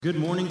Good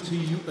morning to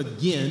you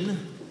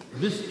again.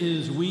 This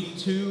is week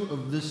 2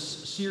 of this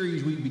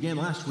series we began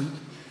last week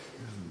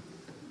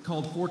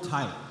called For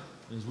Tyler.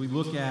 As we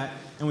look at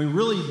and we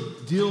really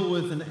deal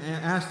with and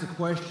ask the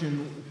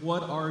question,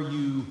 what are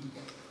you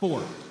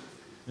for?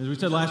 As we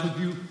said last week,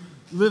 you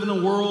live in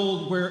a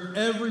world where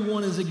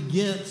everyone is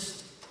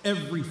against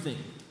everything.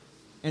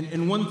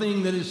 And one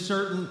thing that is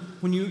certain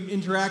when you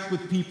interact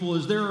with people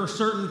is there are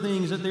certain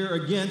things that they're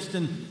against,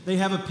 and they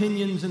have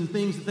opinions and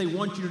things that they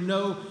want you to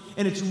know.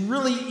 And it's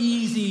really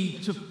easy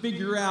to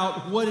figure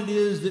out what it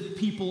is that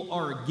people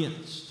are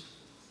against.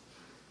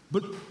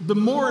 But the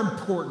more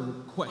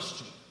important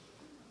question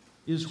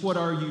is, what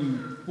are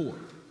you for?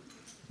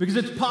 Because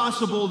it's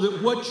possible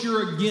that what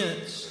you're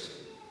against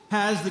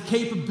has the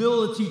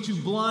capability to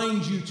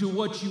blind you to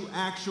what you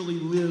actually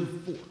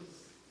live for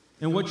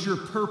and what your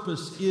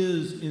purpose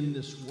is in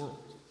this world.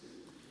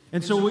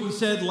 And so we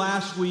said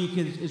last week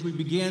as we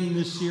began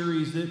this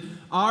series that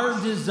our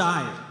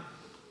desire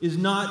is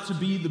not to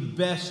be the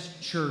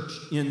best church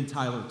in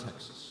Tyler,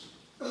 Texas.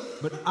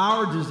 But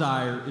our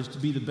desire is to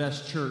be the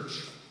best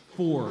church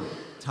for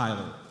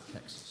Tyler,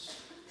 Texas.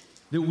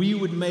 That we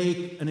would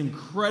make an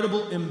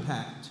incredible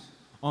impact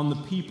on the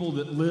people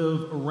that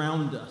live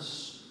around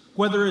us.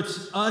 Whether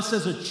it's us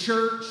as a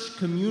church,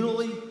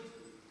 communally,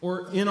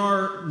 or in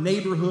our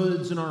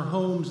neighborhoods and our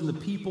homes and the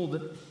people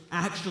that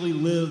actually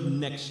live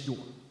next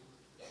door.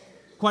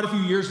 Quite a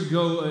few years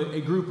ago, a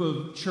group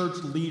of church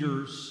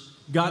leaders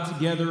got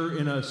together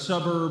in a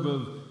suburb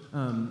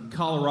of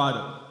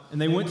Colorado, and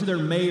they went to their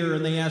mayor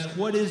and they asked,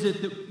 what is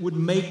it that would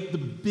make the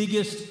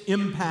biggest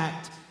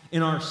impact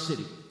in our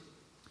city?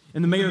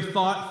 And the mayor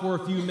thought for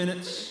a few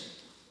minutes,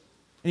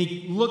 and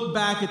he looked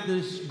back at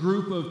this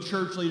group of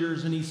church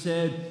leaders and he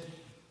said,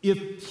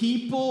 if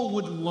people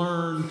would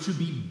learn to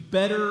be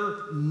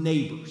better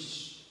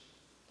neighbors,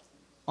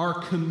 our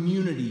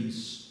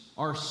communities,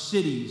 our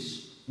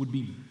cities would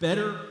be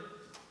better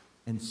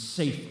and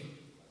safer.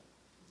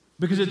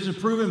 Because it's a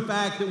proven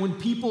fact that when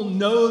people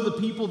know the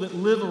people that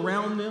live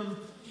around them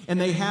and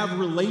they have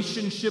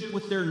relationship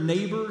with their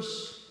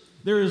neighbors,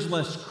 there is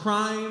less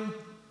crime,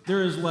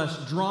 there is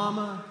less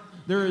drama,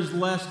 there is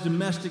less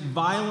domestic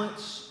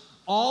violence.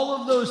 All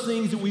of those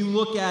things that we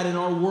look at in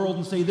our world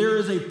and say there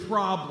is a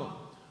problem,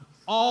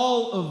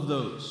 all of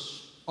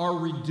those are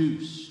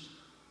reduced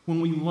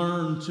when we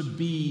learn to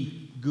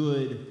be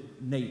good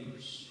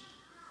neighbors.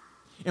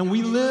 And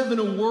we live in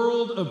a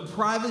world of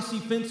privacy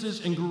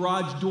fences and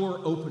garage door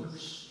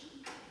openers,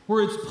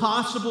 where it's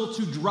possible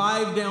to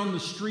drive down the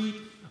street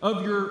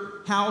of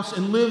your house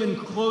and live in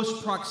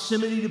close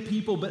proximity to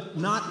people, but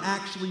not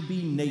actually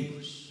be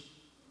neighbors,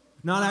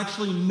 not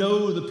actually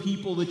know the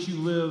people that you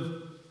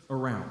live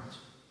around.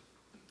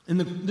 And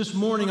this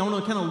morning, I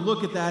want to kind of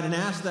look at that and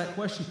ask that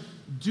question.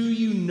 Do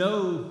you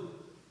know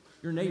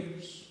your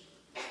neighbors?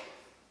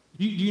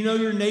 Do you know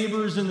your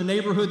neighbors in the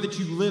neighborhood that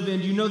you live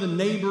in? Do you know the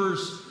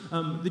neighbors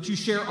that you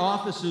share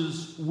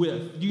offices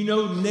with? Do you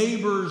know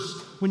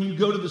neighbors when you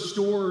go to the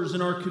stores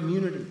in our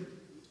community?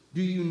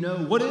 Do you know?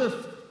 What if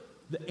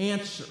the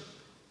answer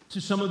to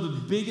some of the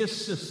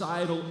biggest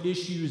societal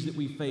issues that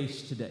we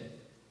face today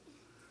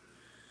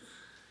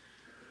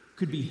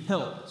could be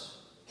helped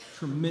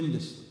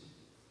tremendously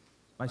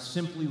by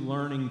simply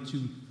learning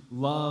to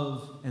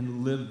love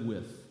and live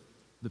with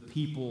the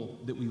people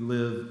that we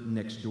live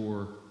next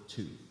door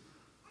to?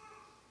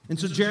 And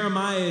so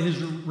Jeremiah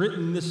has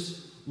written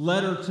this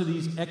letter to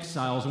these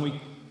exiles, and we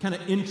kind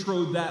of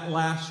introed that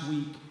last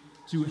week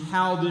to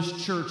how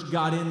this church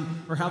got in,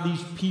 or how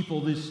these people,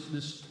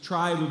 this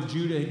tribe of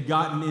Judah had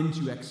gotten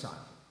into exile.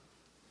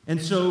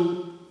 And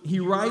so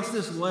he writes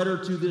this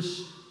letter to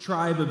this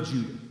tribe of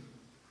Judah.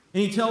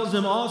 And he tells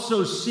them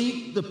also,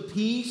 seek the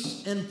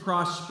peace and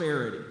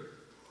prosperity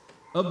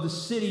of the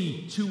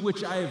city to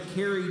which I have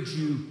carried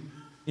you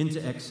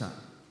into exile.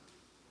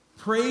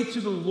 Pray to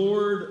the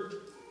Lord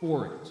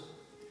for it,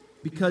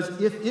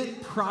 because if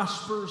it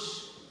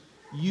prospers,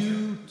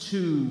 you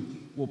too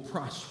will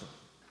prosper.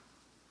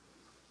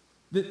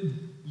 That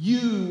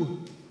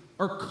you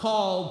are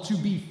called to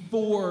be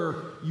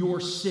for your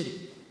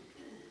city.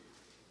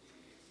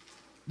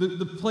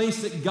 The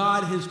place that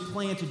God has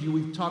planted you,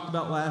 we talked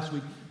about last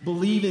week,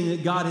 believing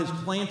that God has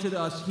planted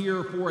us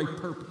here for a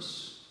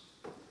purpose.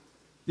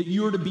 That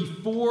you are to be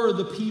for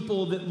the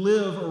people that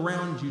live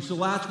around you. So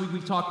last week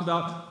we talked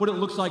about what it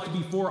looks like to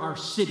be for our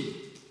city.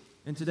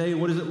 And today,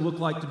 what does it look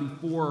like to be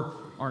for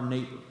our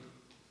neighbor?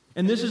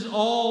 And this is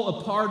all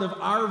a part of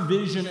our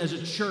vision as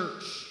a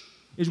church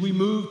as we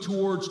move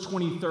towards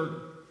 2030.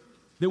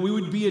 That we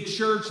would be a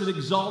church that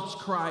exalts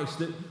Christ,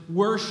 that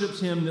worships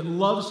Him, that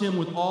loves Him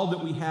with all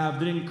that we have,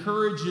 that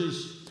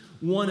encourages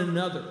one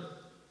another,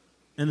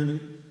 and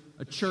then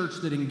a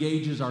church that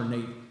engages our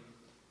neighbor.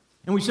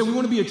 And we said we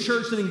want to be a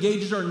church that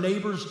engages our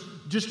neighbors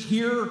just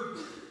here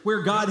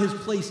where God has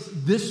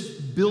placed this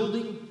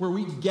building, where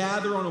we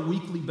gather on a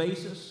weekly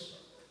basis,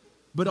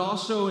 but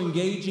also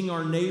engaging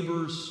our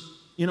neighbors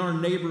in our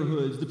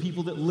neighborhoods, the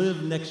people that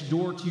live next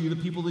door to you, the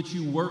people that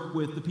you work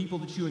with, the people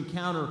that you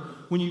encounter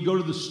when you go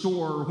to the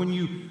store or when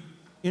you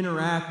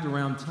interact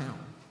around town.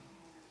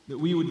 that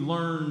we would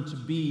learn to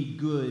be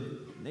good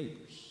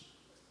neighbors.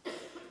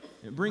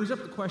 It brings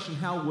up the question,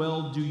 how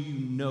well do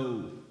you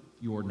know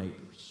your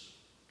neighbors?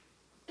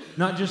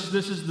 Not just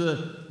this is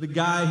the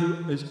guy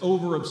who is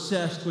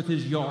over-obsessed with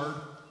his yard,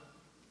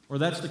 or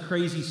that's the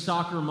crazy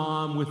soccer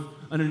mom with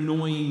an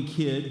annoying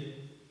kid,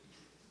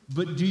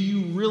 but do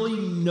you really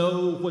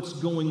know what's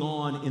going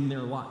on in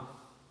their life?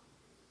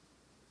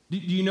 Do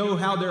you know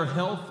how their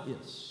health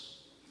is?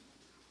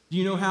 Do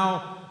you know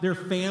how their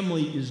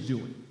family is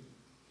doing?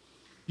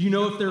 Do you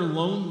know if they're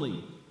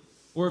lonely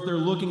or if they're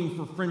looking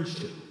for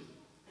friendship?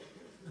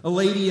 A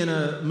lady in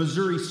a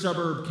Missouri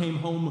suburb came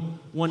home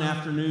one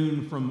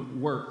afternoon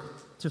from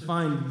work to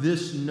find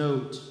this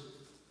note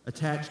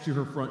attached to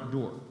her front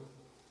door.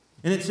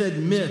 And it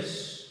said,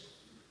 "Miss,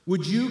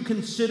 would you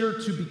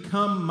consider to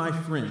become my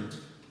friend?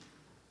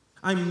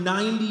 I'm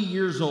 90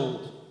 years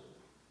old,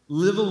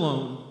 live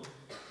alone.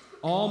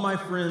 All my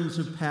friends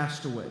have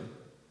passed away.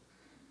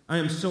 I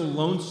am so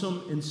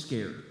lonesome and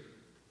scared.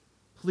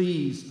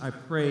 Please, I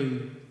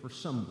pray for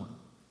someone."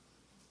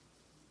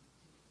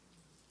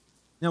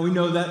 Now, we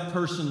know that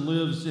person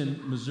lives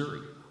in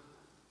Missouri.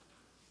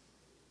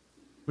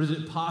 But is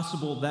it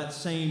possible that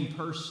same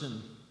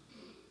person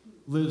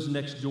lives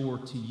next door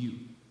to you?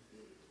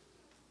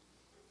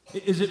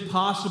 Is it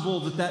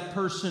possible that that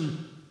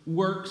person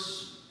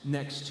works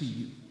next to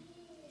you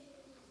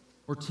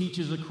or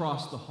teaches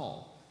across the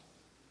hall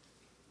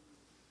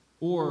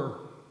or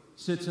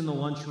sits in the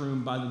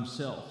lunchroom by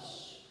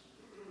themselves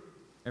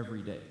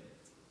every day?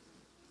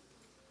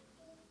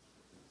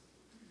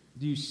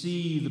 Do you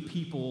see the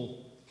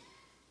people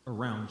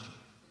around you?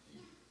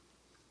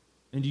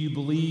 And do you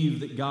believe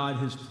that God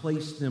has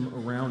placed them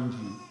around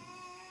you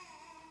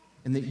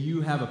and that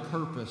you have a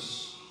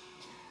purpose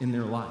in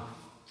their life?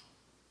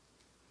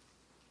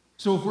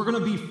 So if we're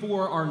going to be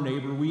for our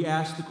neighbor, we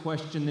ask the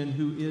question, then,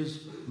 who is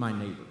my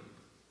neighbor?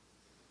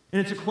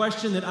 And it's a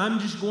question that I'm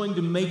just going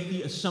to make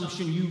the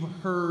assumption you've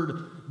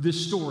heard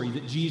this story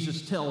that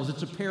Jesus tells.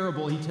 It's a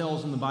parable he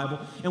tells in the Bible.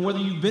 And whether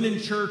you've been in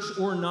church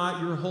or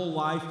not your whole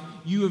life,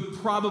 you have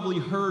probably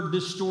heard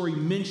this story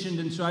mentioned.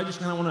 And so I just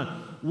kind of want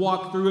to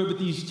walk through it. But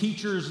these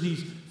teachers,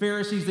 these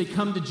Pharisees, they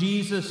come to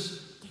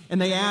Jesus and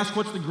they ask,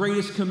 what's the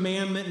greatest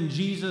commandment? And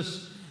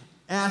Jesus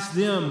asks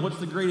them, what's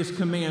the greatest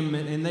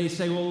commandment? And they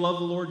say, well, love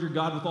the Lord your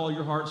God with all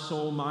your heart,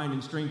 soul, mind,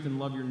 and strength, and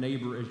love your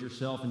neighbor as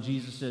yourself. And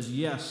Jesus says,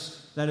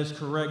 yes, that is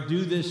correct.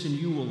 Do this and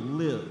you will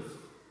live.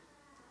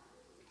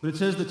 But it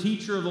says the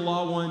teacher of the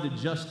law wanted to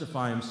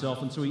justify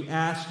himself, and so he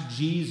asked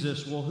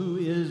Jesus, well, who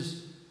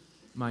is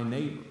my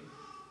neighbor?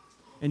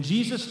 And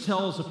Jesus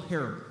tells a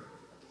parable.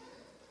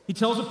 He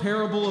tells a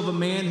parable of a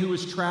man who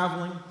was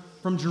traveling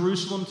from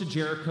Jerusalem to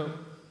Jericho,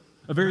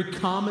 a very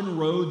common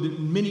road that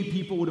many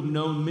people would have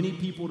known, many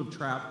people would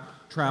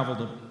have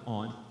traveled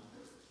on.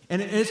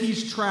 And as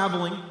he's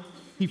traveling,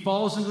 he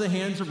falls into the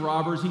hands of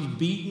robbers. He's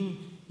beaten,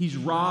 he's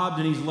robbed,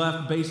 and he's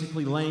left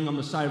basically laying on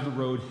the side of the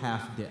road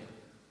half dead.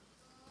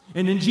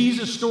 And in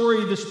Jesus'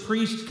 story, this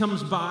priest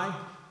comes by,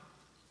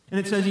 and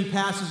it says he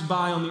passes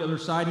by on the other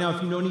side. Now,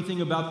 if you know anything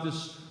about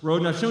this road,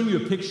 and I've shown you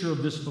a picture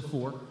of this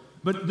before,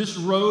 but this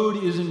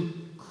road is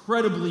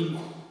incredibly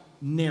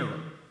narrow.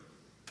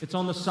 It's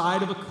on the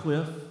side of a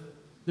cliff.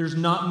 There's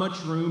not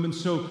much room, and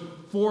so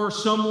for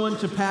someone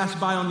to pass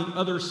by on the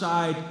other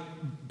side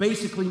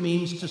basically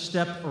means to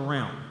step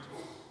around.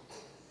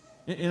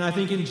 And I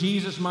think in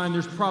Jesus' mind,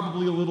 there's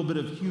probably a little bit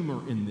of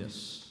humor in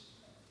this.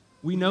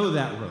 We know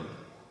that road.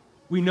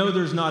 We know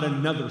there's not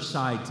another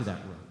side to that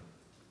road.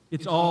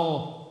 It's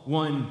all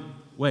one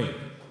way.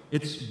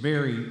 It's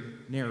very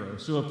narrow.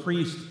 So a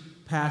priest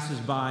passes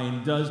by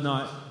and does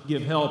not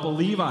give help. A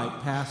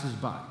Levite passes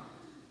by.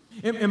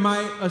 And my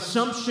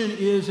assumption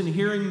is, in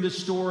hearing this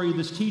story,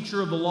 this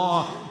teacher of the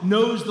law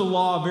knows the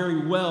law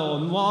very well.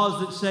 And laws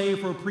that say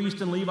for a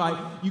priest and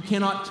Levite, you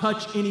cannot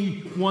touch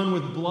anyone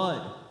with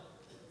blood.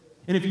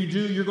 And if you do,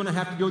 you're going to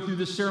have to go through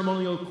this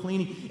ceremonial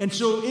cleaning. And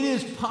so it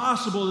is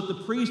possible that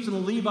the priest and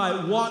the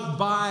Levite walked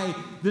by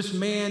this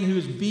man who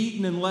is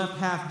beaten and left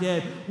half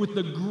dead with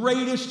the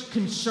greatest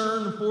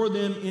concern for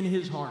them in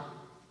his heart.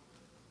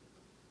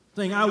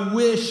 Saying, I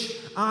wish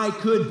I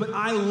could, but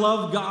I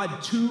love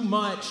God too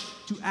much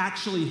to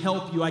actually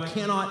help you. I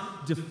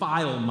cannot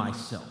defile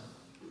myself.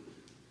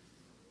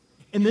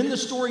 And then the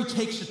story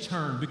takes a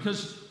turn,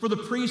 because for the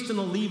priest and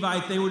the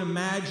Levite, they would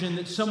imagine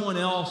that someone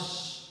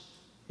else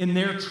in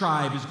their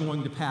tribe is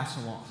going to pass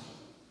along.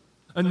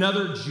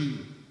 Another Jew,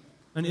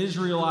 an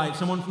Israelite,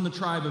 someone from the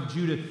tribe of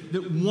Judah,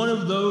 that one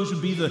of those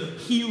would be the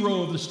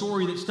hero of the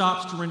story that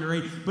stops to render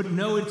aid. But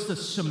no, it's a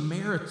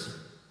Samaritan.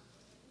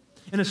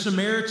 And a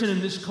Samaritan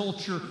in this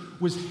culture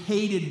was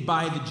hated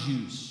by the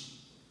Jews.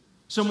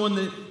 Someone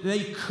that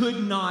they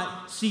could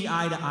not see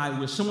eye to eye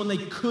with. Someone they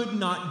could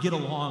not get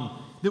along.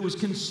 That was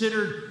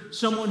considered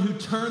someone who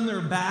turned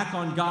their back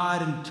on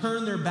God and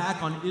turned their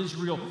back on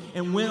Israel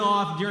and went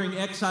off during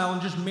exile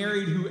and just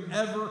married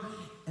whoever,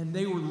 and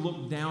they were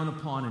looked down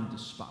upon and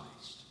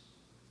despised.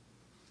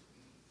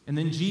 And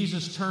then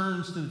Jesus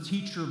turns to the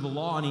teacher of the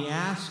law and he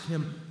asks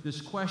him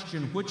this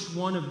question: which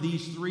one of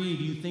these three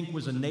do you think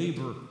was a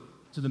neighbor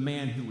to the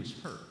man who was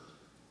hurt?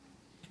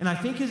 And I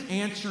think his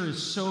answer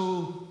is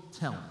so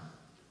telling.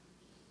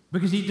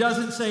 Because he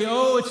doesn't say,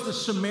 oh, it's the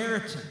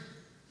Samaritan.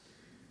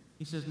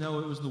 He says, no,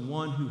 it was the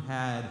one who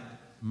had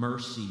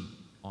mercy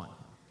on him.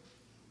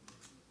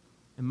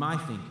 And my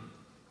thinking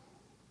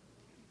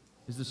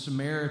is the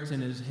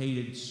Samaritan is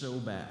hated so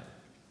bad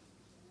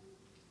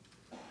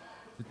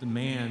that the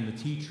man, the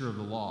teacher of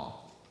the law,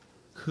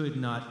 could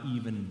not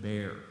even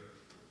bear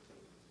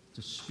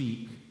to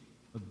speak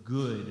a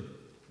good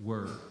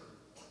word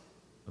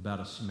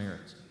about a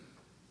Samaritan.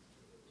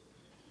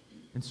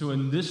 And so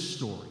in this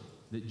story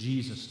that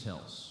Jesus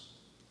tells,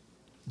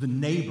 the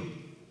neighbor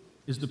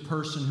is the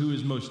person who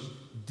is most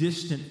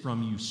distant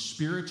from you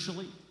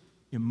spiritually,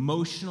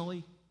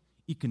 emotionally,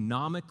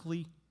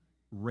 economically,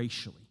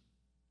 racially.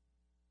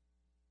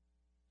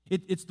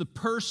 It's the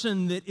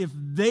person that if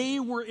they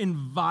were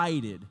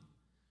invited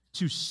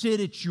to sit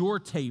at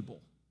your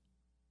table,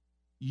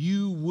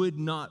 you would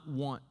not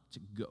want to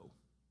go.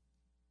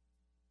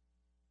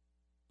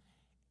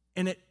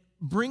 And it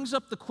brings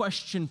up the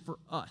question for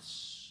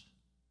us.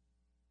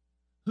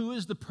 Who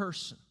is the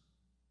person,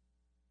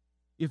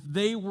 if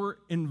they were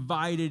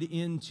invited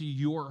into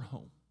your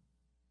home,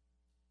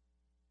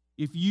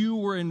 if you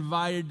were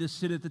invited to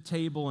sit at the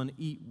table and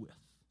eat with,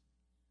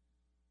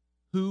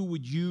 who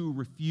would you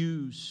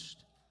refuse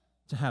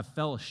to have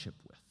fellowship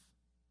with?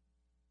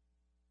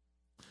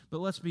 But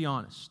let's be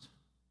honest.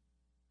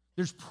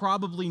 There's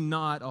probably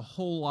not a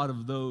whole lot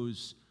of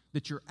those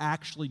that you're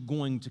actually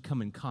going to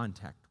come in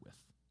contact with.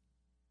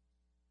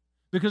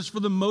 Because for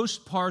the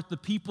most part, the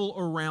people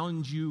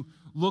around you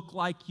look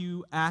like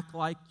you, act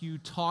like you,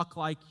 talk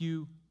like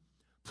you,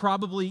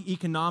 probably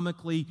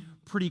economically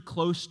pretty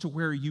close to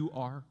where you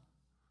are,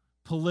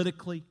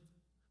 politically,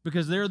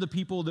 because they're the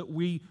people that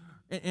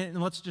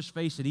and let's just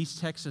face it, East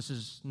Texas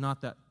is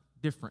not that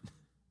different,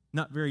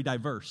 not very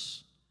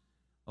diverse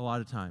a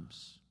lot of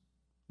times.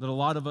 That a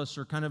lot of us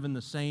are kind of in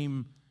the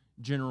same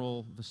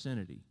general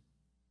vicinity.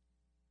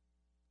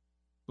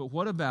 But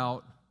what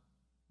about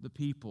the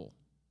people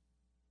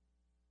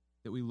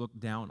that we look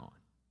down on?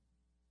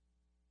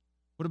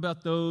 What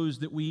about those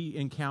that we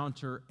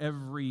encounter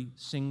every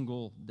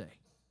single day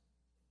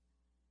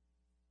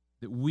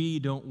that we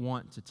don't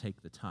want to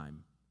take the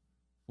time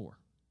for?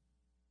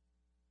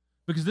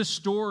 Because this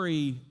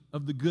story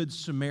of the Good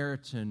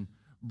Samaritan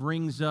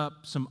brings up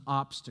some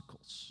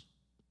obstacles,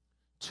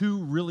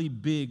 two really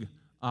big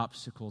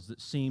obstacles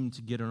that seem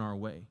to get in our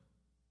way.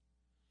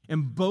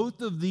 And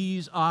both of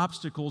these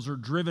obstacles are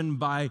driven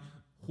by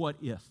what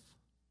if.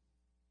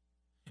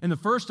 And the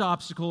first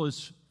obstacle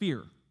is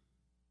fear.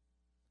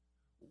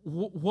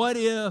 What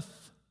if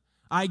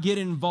I get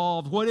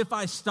involved? What if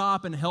I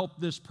stop and help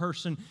this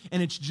person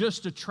and it's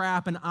just a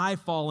trap and I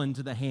fall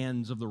into the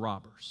hands of the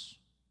robbers?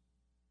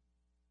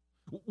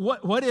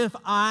 What if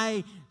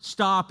I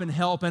stop and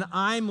help and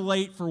I'm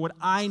late for what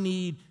I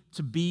need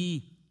to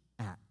be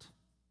at?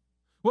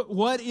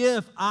 What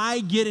if I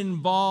get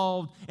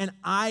involved and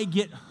I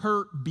get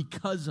hurt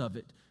because of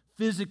it,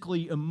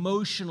 physically,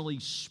 emotionally,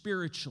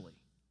 spiritually?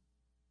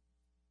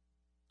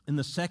 And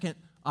the second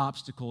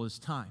obstacle is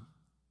time.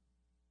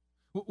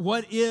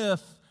 What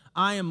if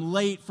I am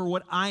late for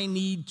what I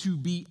need to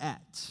be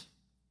at?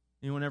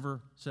 Anyone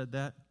ever said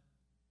that?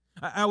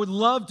 I would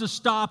love to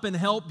stop and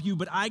help you,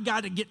 but I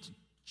got to get to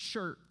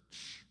church.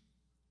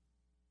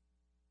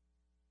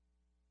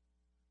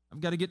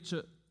 I've got to get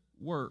to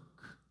work.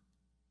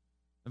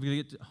 I've got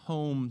to get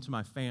home to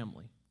my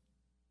family.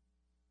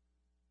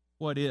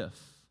 What if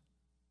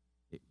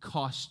it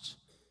costs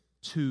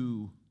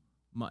too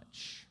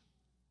much?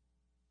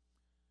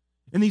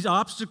 And these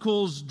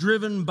obstacles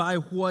driven by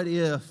what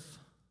if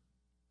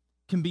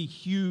can be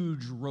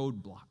huge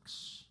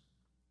roadblocks.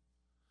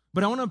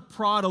 But I want to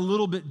prod a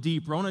little bit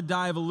deeper. I want to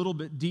dive a little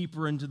bit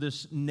deeper into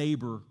this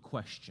neighbor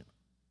question.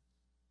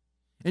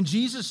 And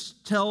Jesus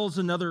tells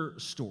another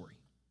story,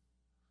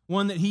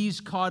 one that he's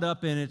caught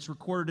up in. It's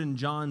recorded in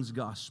John's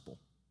Gospel.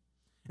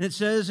 And it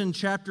says in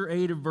chapter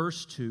 8 of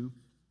verse 2,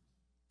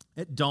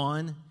 at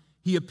dawn,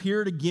 he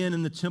appeared again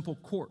in the temple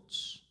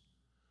courts,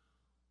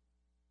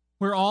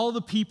 where all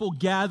the people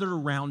gathered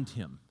around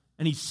him,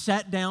 and he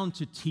sat down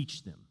to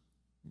teach them.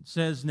 It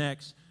says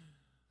next,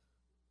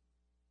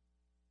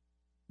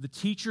 the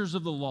teachers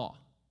of the law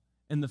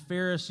and the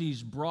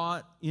Pharisees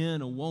brought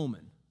in a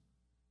woman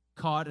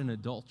caught in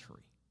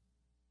adultery.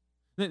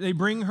 They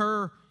bring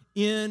her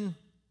in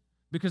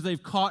because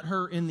they've caught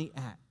her in the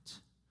act.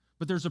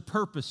 But there's a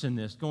purpose in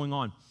this going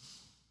on.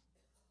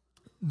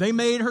 They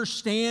made her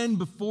stand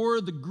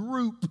before the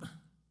group.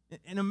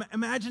 And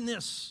imagine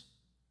this.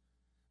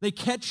 They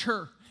catch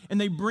her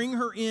and they bring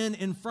her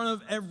in front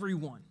of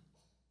everyone.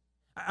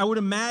 I would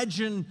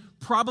imagine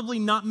probably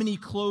not many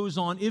clothes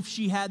on if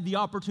she had the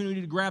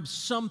opportunity to grab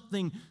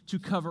something to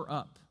cover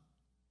up,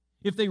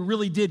 if they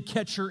really did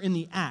catch her in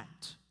the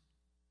act.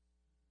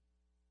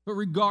 But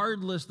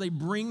regardless, they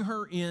bring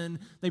her in,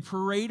 they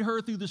parade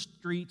her through the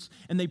streets,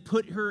 and they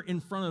put her in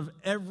front of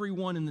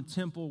everyone in the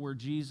temple where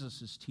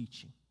Jesus is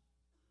teaching.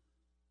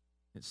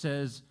 It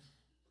says,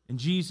 and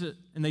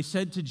they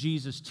said to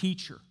Jesus,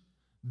 "Teacher,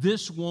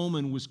 this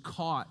woman was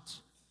caught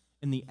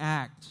in the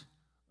act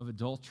of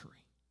adultery.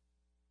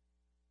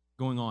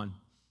 Going on.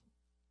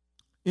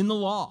 In the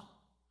law,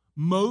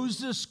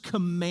 Moses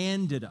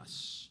commanded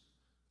us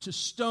to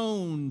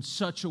stone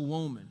such a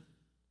woman.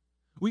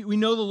 We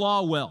know the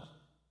law well.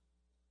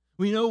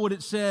 We know what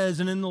it says,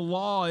 and in the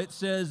law it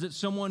says that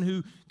someone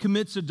who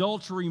commits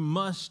adultery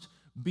must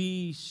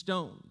be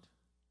stoned.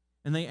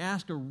 And they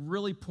ask a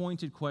really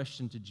pointed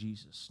question to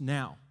Jesus.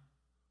 Now,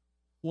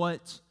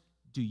 what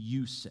do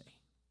you say?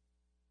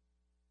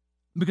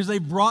 Because they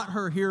brought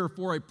her here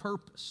for a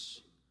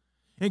purpose.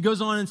 And it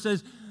goes on and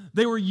says,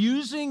 they were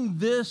using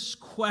this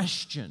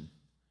question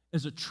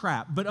as a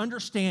trap. But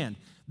understand,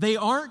 they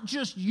aren't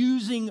just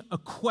using a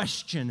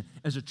question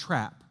as a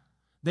trap.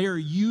 They are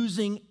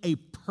using a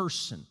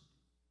person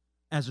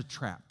as a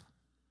trap.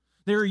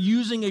 They are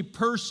using a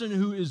person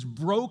who is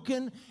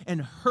broken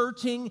and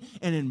hurting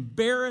and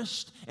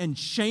embarrassed and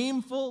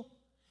shameful,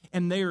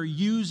 and they are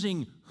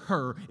using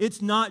her.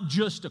 It's not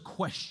just a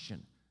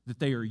question that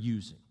they are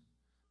using.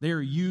 They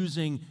are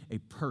using a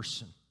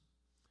person.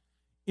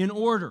 In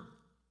order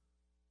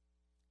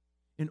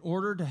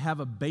to have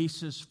a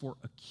basis for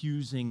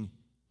accusing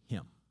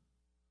him.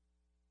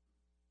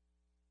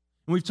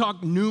 And we've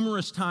talked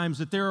numerous times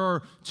that there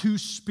are two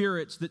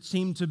spirits that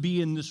seem to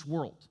be in this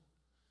world.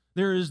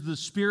 There is the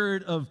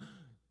spirit of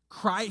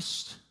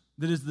Christ,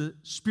 that is the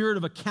spirit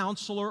of a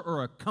counselor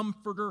or a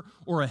comforter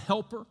or a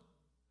helper.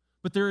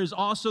 But there is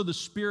also the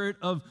spirit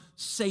of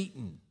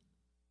Satan,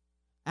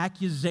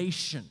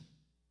 accusation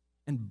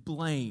and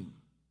blame.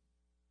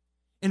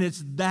 And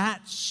it's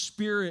that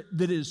spirit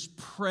that is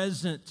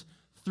present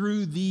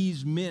through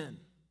these men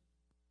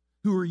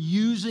who are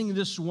using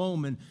this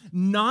woman,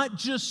 not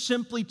just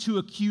simply to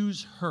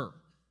accuse her,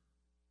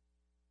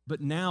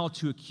 but now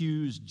to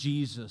accuse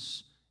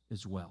Jesus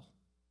as well.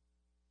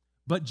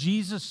 But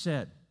Jesus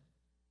said,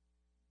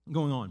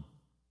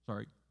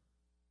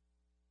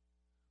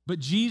 But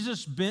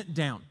Jesus bent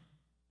down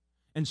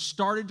and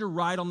started to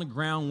write on the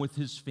ground with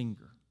his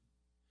finger.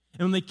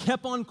 And when they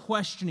kept on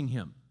questioning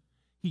him,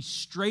 he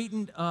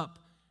straightened up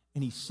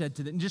and he said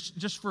to them,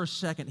 just for a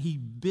second, he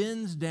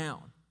bends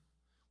down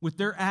with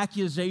their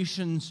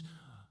accusations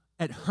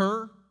at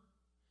her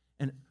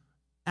and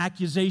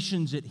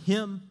accusations at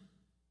him.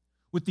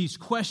 With these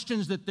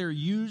questions that they're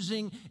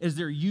using as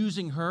they're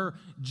using her,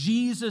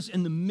 Jesus,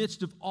 in the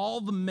midst of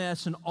all the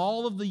mess and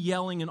all of the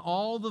yelling and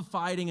all the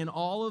fighting and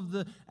all of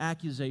the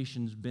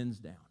accusations, bends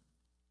down.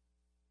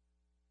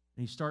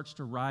 And he starts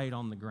to write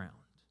on the ground.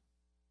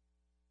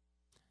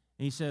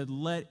 And he said,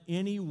 "Let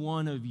any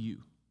one of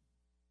you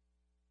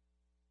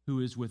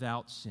who is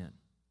without sin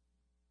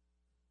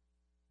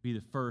be the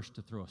first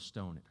to throw a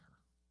stone at her."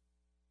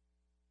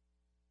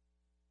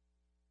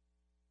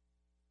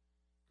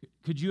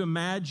 Could you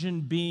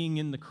imagine being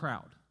in the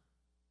crowd?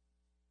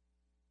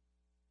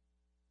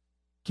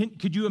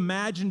 Could you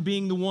imagine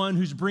being the one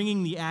who's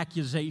bringing the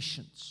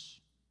accusations?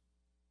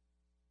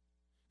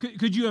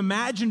 Could you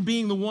imagine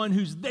being the one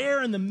who's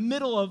there in the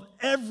middle of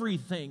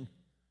everything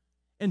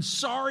and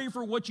sorry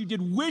for what you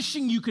did,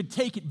 wishing you could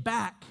take it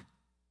back,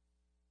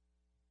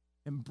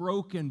 and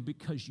broken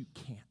because you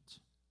can't?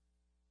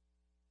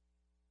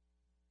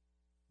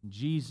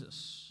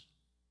 Jesus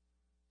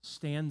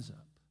stands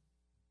up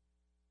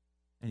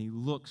and he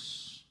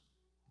looks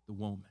at the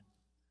woman.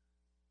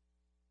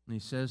 And he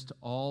says to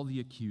all the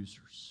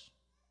accusers,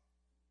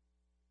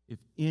 "If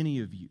any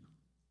of you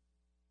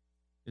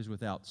is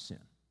without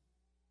sin,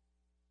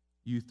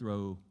 you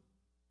throw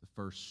the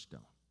first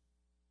stone."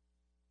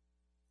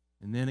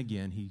 And then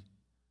again, he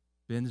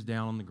bends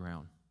down on the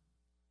ground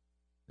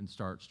and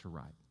starts to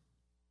write.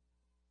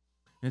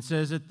 And it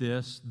says at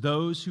this,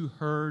 those who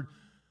heard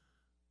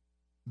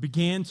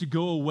began to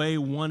go away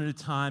one at a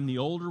time, the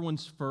older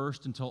ones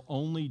first, until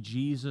only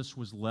Jesus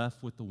was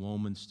left with the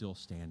woman still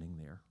standing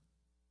there.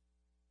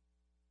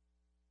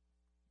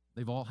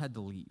 They've all had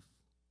to leave.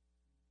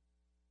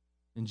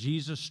 And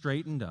Jesus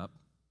straightened up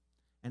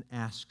and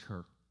asked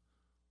her,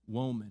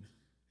 "Woman,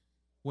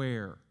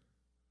 where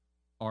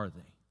are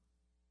they?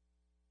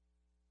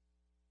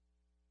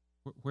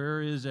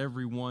 Where is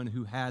everyone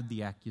who had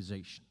the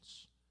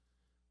accusations?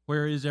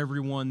 Where is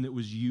everyone that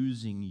was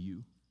using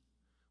you?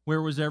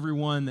 Where was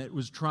everyone that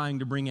was trying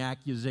to bring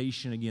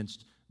accusation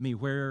against me?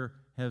 Where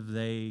have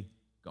they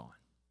gone?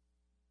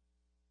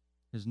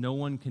 Has no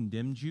one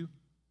condemned you?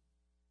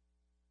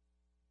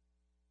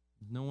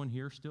 Is no one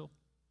here still?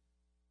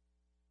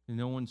 Can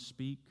no one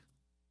speak?"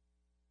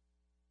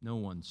 "No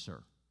one,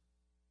 sir,"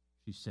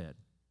 she said.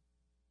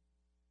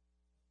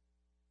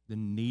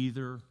 "Then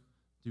neither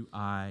do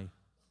I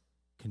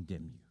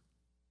condemn you."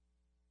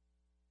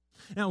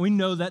 Now, we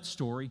know that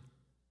story,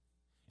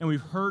 and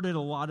we've heard it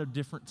a lot of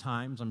different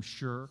times, I'm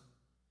sure.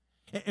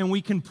 And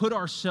we can put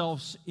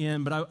ourselves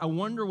in, but I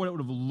wonder what it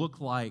would have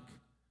looked like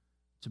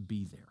to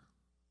be there.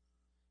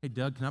 Hey,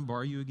 Doug, can I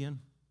borrow you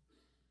again?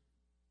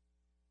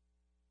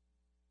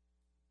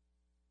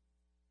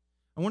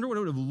 I wonder what it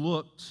would have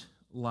looked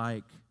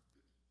like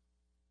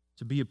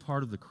to be a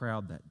part of the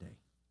crowd that day.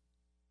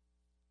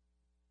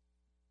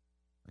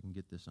 If I can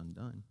get this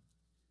undone.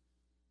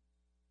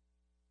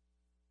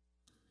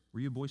 Were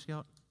you a Boy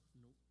Scout?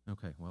 Nope.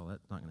 Okay, well,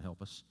 that's not going to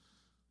help us.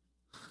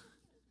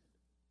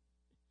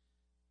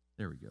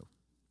 There we go.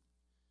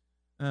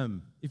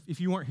 If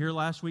you weren't here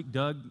last week,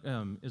 Doug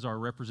is our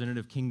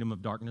representative Kingdom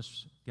of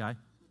Darkness guy.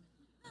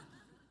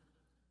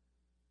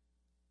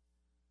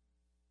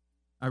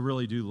 I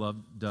really do love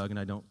Doug,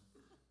 and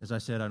as I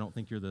said, I don't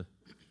think you're the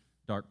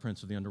dark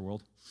prince of the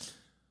underworld.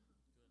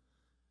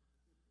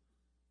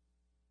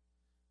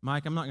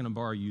 Mike, I'm not going to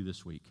borrow you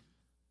this week.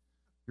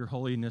 Your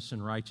holiness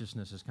and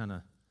righteousness is kind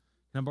of...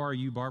 Can I borrow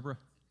you, Barbara?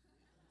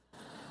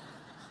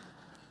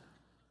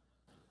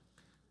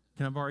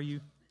 Can I borrow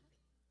you?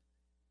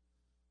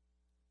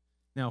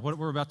 Now, what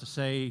we're about to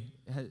say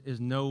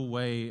is no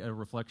way a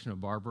reflection of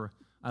Barbara.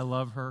 I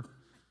love her,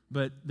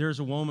 but there's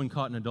a woman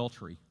caught in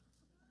adultery.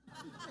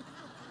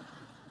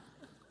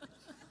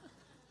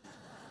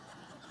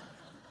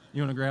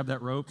 You want to grab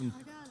that rope? I got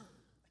it.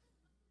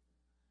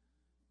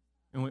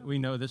 And we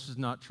know this is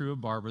not true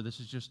of Barbara. This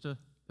is just an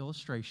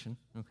illustration,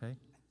 okay?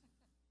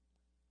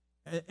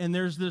 And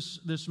there's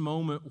this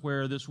moment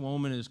where this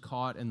woman is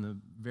caught in the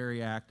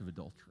very act of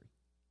adultery.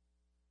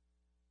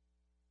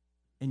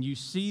 And you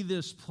see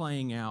this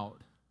playing out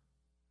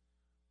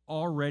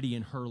already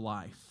in her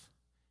life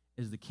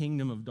as the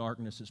kingdom of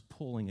darkness is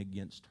pulling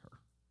against her.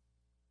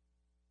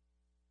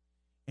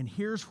 And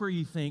here's where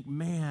you think,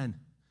 man,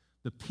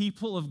 the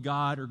people of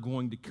God are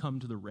going to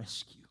come to the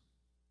rescue.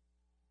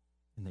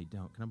 And they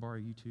don't. Can I borrow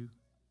you too?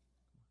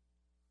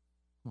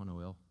 Come on,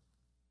 Noel.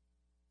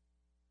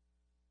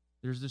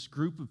 There's this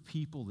group of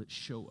people that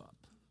show up.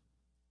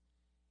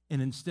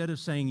 And instead of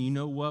saying, you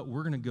know what,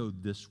 we're going to go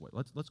this way.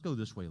 Let's go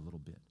this way a little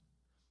bit.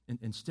 And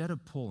instead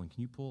of pulling,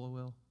 can you pull,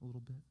 Noel, a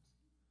little bit?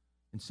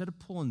 Instead of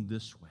pulling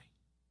this way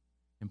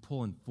and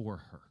pulling for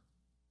her,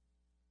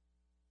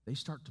 they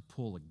start to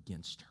pull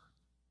against her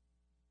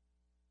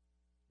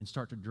and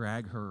start to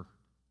drag her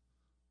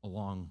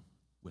along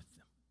with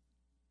them.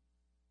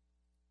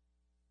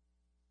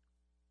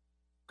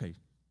 Okay,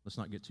 let's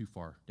not get too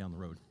far down the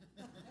road.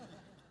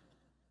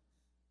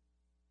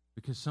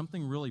 Because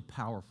something really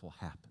powerful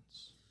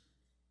happens.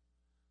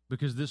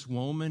 Because this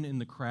woman in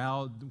the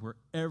crowd where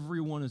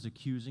everyone is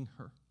accusing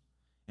her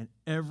and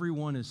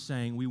everyone is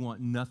saying, we want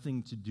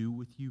nothing to do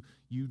with you.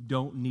 You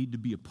don't need to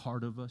be a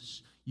part of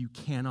us. You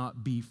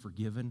cannot be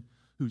forgiven.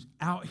 Who's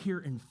out here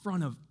in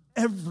front of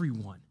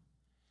everyone.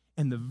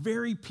 And the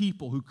very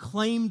people who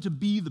claim to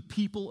be the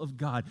people of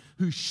God,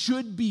 who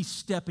should be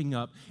stepping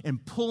up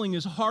and pulling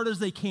as hard as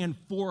they can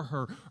for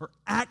her, are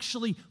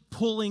actually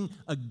pulling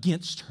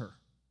against her.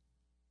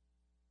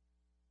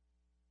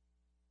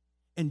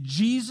 And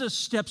Jesus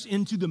steps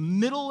into the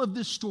middle of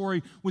this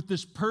story with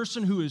this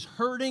person who is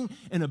hurting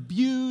and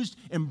abused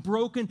and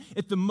broken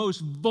at the most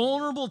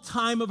vulnerable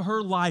time of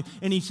her life.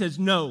 And he says,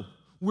 no,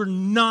 we're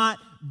not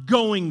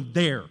going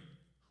there.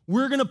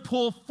 We're going to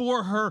pull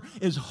for her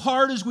as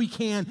hard as we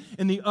can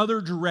in the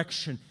other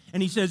direction.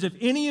 And he says, if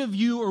any of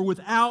you are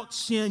without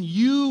sin,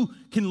 you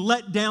can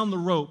let down the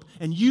rope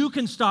and you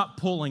can stop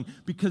pulling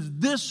because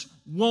this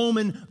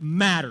woman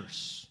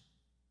matters.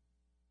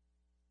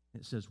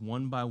 It says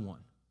one by one,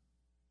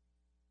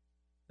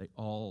 they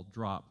all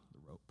drop the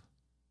rope.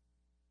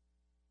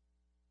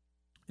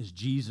 As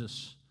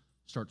Jesus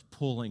starts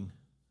pulling,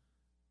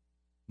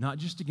 not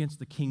just against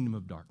the kingdom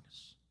of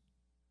darkness,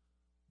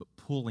 but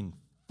pulling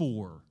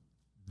for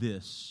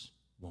this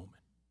woman.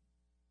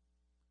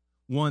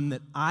 One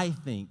that I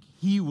think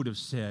he would have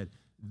said,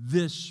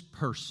 this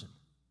person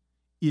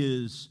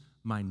is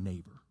my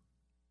neighbor.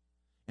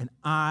 And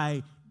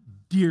I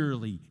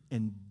dearly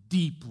and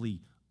deeply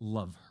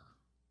love her.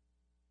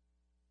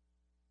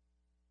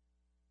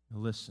 Now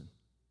listen,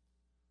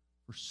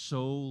 for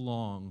so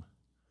long,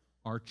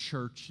 our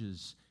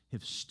churches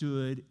have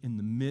stood in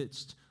the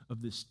midst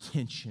of this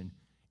tension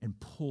and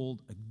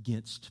pulled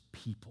against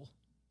people.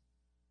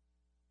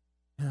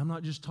 And I'm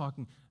not just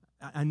talking,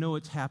 I know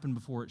it's happened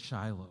before at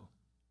Shiloh,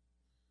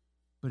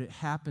 but it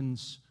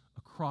happens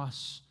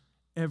across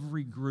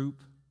every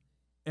group,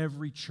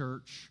 every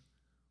church.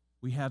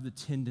 We have the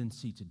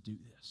tendency to do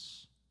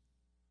this.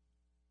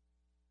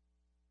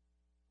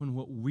 When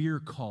what we're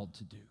called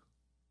to do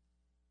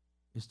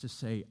is to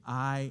say,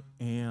 I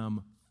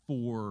am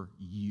for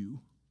you,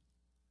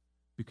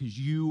 because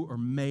you are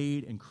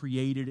made and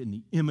created in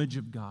the image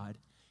of God,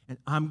 and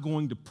I'm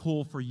going to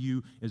pull for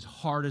you as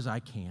hard as I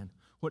can.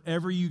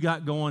 Whatever you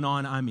got going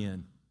on, I'm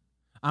in.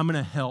 I'm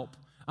going to help.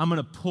 I'm going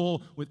to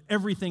pull with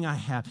everything I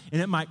have. And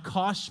it might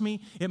cost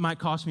me. It might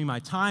cost me my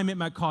time. It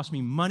might cost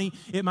me money.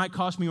 It might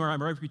cost me my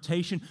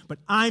reputation. But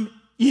I'm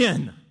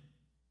in.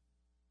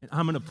 And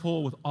I'm going to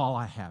pull with all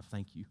I have.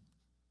 Thank you.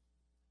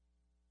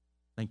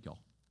 Thank y'all.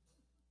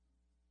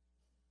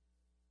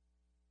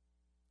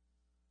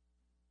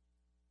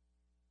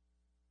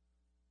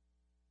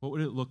 What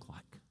would it look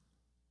like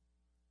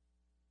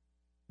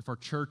if our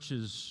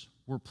churches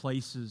were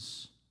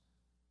places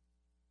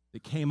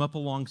that came up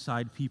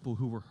alongside people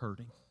who were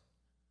hurting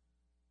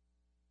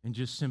and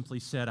just simply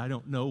said, I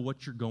don't know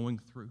what you're going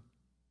through.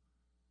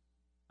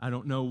 I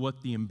don't know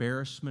what the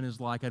embarrassment is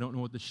like. I don't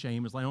know what the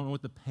shame is like. I don't know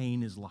what the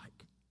pain is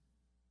like.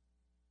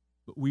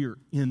 but we are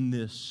in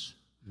this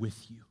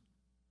with you.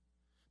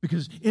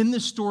 Because in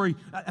this story,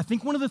 I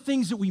think one of the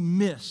things that we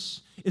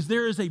miss is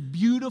there is a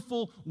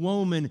beautiful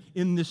woman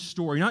in this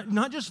story.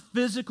 Not just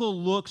physical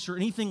looks or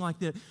anything like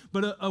that,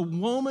 but a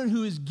woman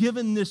who is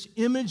given this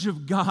image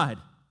of God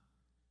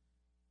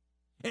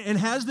and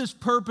has this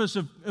purpose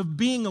of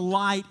being a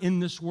light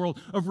in this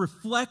world, of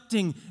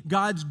reflecting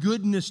God's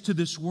goodness to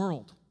this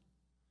world.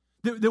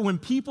 That when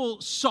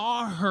people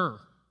saw her,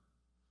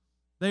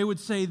 they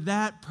would say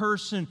that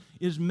person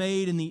is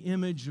made in the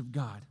image of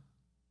God.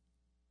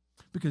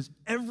 Because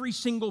every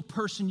single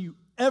person you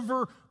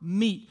ever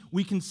meet,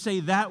 we can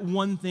say that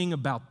one thing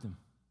about them.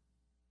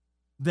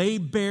 They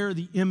bear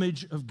the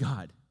image of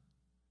God.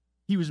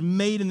 He was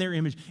made in their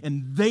image,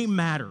 and they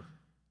matter.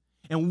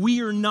 And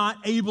we are not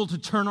able to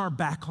turn our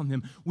back on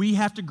them. We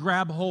have to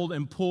grab hold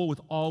and pull with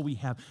all we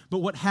have. But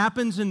what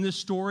happens in this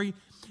story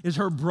is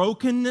her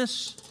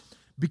brokenness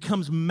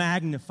becomes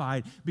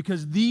magnified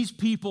because these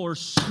people are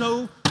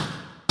so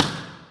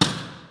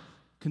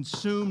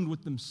consumed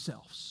with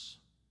themselves.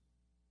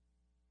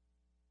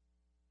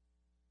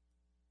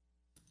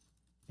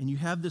 And you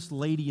have this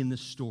lady in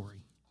this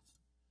story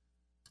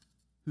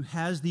who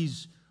has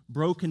these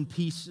broken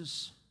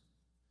pieces.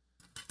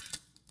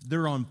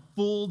 They're on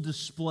full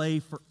display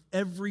for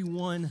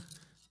everyone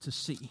to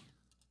see.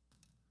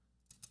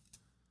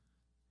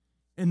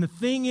 And the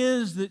thing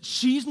is that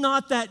she's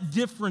not that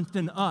different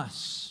than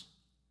us.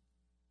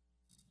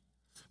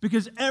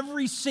 Because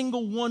every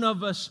single one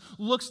of us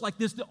looks like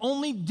this. The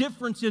only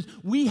difference is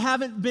we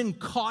haven't been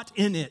caught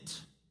in it.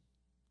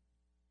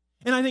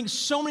 And I think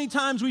so many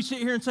times we sit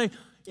here and say,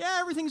 yeah,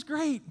 everything's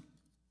great.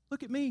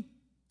 Look at me.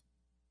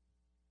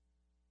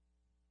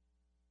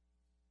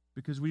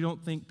 Because we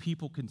don't think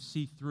people can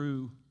see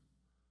through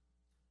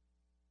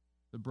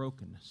the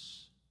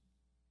brokenness.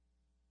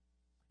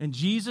 And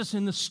Jesus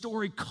in the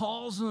story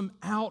calls them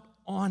out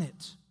on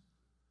it.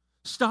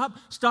 Stop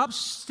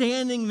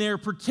standing there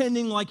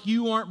pretending like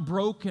you aren't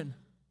broken,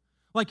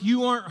 like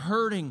you aren't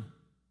hurting,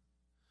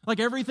 like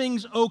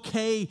everything's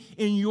okay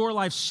in your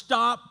life.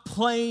 Stop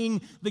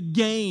playing the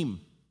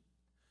game.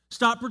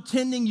 Stop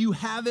pretending you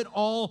have it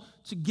all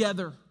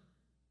together.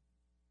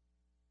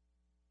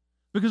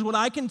 Because what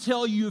I can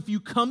tell you, if you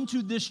come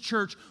to this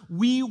church,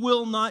 we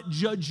will not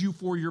judge you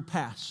for your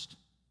past.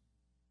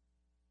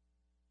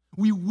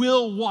 We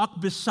will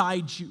walk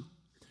beside you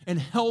and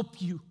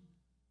help you.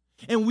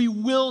 And we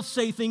will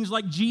say things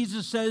like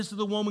Jesus says to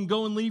the woman,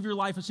 go and leave your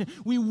life of sin.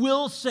 We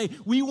will say,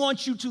 we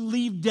want you to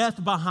leave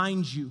death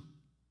behind you.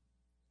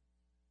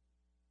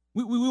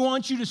 We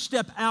want you to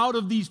step out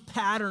of these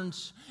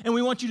patterns, and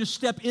we want you to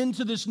step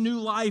into this new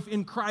life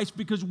in Christ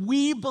because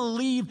we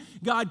believe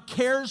God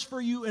cares for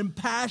you and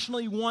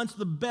passionately wants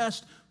the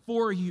best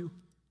for you.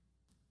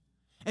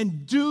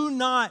 And do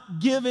not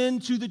give in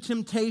to the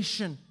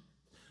temptation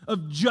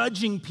of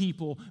judging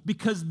people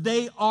because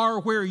they are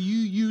where you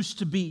used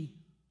to be.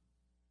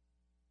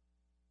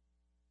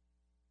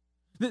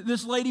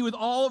 This lady with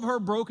all of her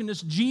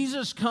brokenness,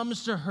 Jesus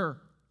comes to her.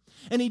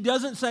 And he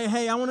doesn't say,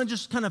 hey, I want to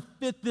just kind of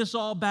fit this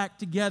all back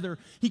together.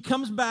 He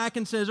comes back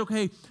and says,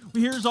 okay,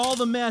 here's all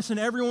the mess and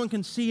everyone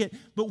can see it.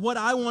 But what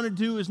I want to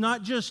do is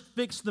not just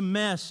fix the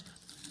mess.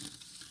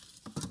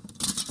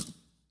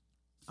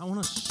 I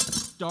want to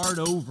start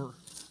over.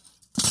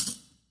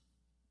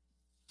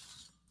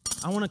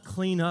 I want to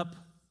clean up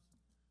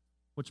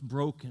what's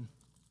broken.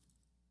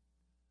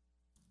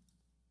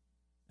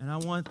 And I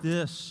want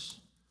this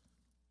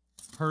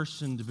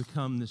person to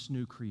become this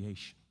new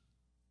creation.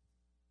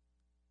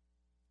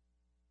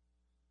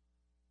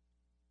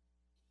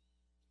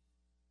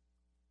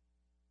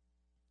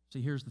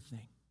 See, here's the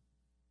thing.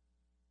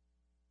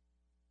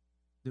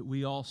 That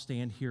we all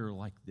stand here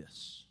like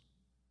this.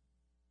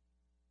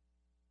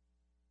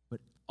 But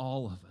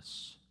all of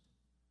us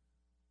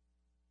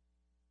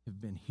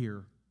have been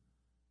here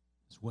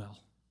as well.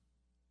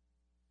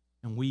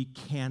 And we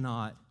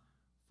cannot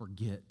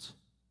forget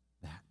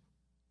that.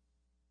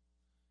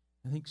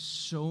 I think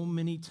so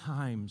many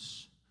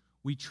times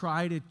we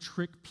try to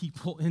trick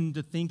people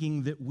into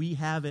thinking that we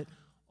have it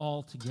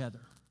all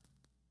together.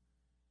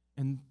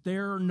 And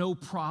there are no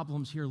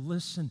problems here.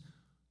 Listen,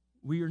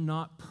 we are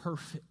not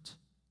perfect.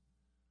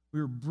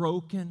 We are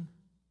broken,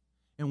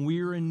 and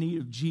we are in need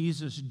of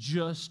Jesus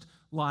just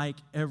like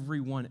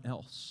everyone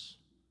else.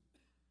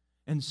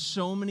 And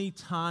so many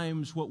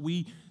times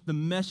the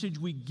message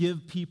we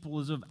give people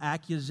is of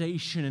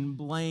accusation and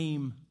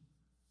blame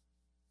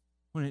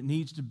when it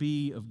needs to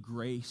be of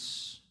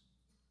grace.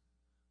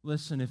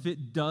 Listen, if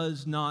it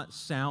does not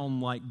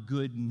sound like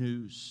good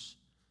news,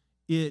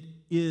 it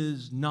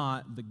is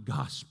not the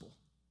gospel.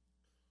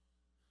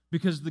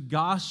 Because the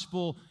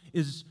gospel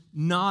is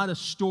not a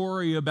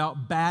story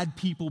about bad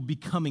people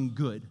becoming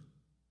good.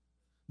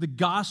 The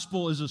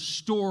gospel is a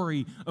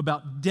story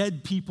about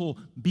dead people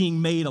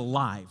being made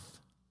alive.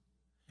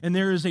 And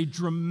there is a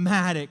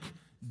dramatic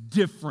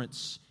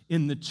difference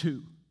in the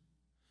two.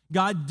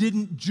 God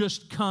didn't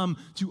just come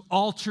to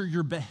alter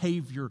your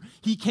behavior.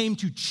 He came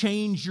to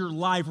change your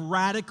life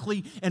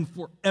radically and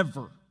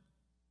forever.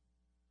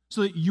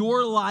 so that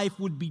your life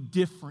would be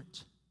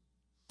different.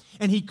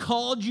 And He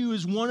called you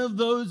as one of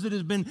those that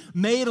has been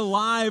made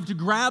alive to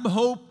grab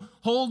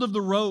hold of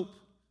the rope,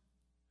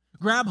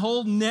 grab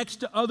hold next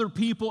to other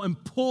people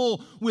and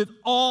pull with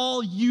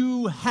all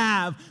you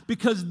have,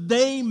 because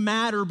they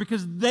matter,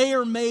 because they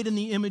are made in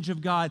the image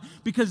of God,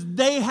 because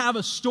they have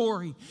a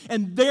story,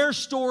 and their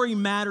story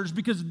matters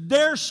because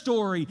their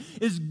story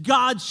is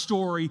God's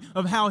story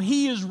of how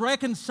He is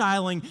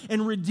reconciling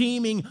and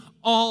redeeming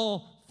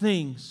all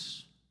things.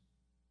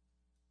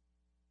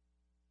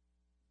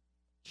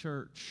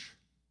 Church,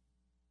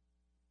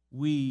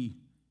 we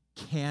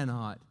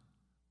cannot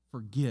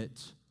forget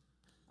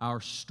our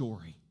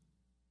story.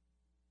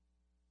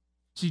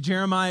 See,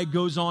 Jeremiah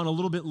goes on a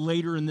little bit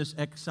later in this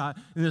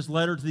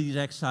letter to these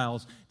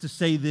exiles to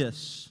say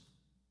this.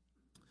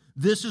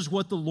 This is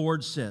what the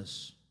Lord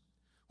says.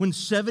 When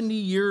 70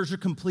 years are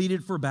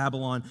completed for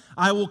Babylon,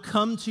 I will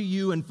come to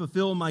you and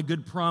fulfill my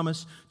good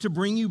promise to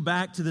bring you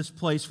back to this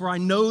place. For I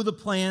know the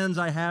plans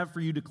I have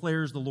for you,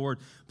 declares the Lord.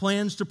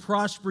 Plans to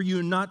prosper you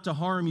and not to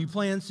harm you.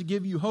 Plans to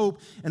give you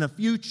hope and a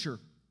future.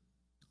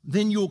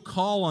 Then you'll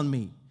call on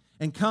me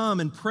and come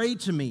and pray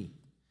to me,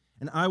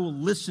 and I will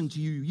listen to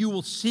you. You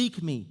will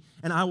seek me,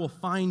 and I will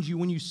find you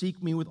when you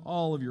seek me with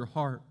all of your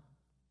heart.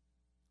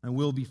 I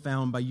will be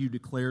found by you,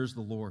 declares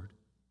the Lord.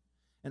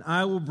 And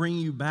I will bring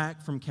you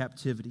back from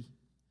captivity.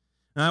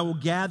 And I will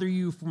gather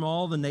you from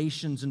all the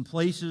nations and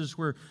places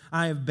where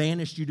I have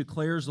banished you,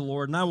 declares the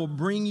Lord. And I will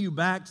bring you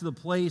back to the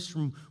place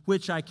from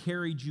which I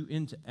carried you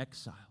into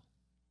exile.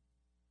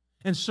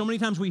 And so many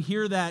times we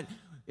hear that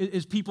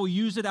as people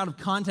use it out of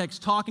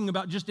context, talking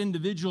about just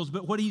individuals.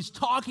 But what he's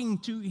talking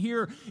to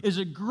here is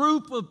a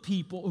group of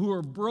people who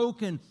are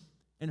broken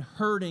and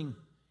hurting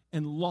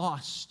and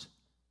lost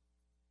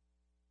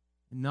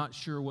and not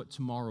sure what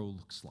tomorrow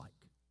looks like.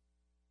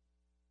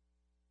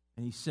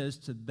 And he says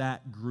to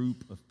that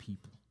group of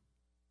people,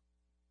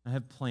 I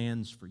have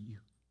plans for you.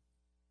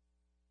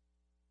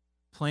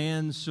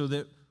 Plans so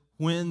that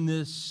when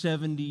this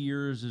 70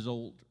 years is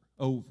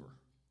over,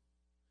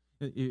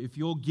 if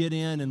you'll get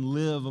in and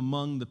live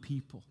among the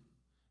people,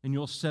 and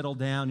you'll settle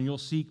down, and you'll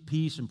seek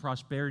peace and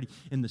prosperity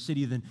in the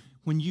city, then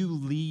when you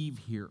leave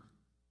here,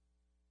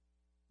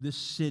 this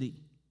city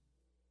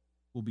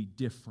will be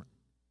different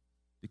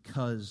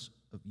because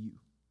of you.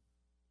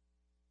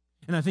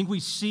 And I think we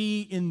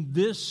see in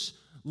this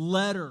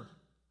letter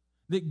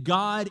that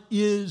God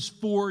is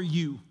for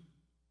you.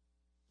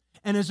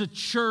 And as a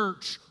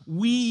church,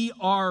 we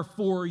are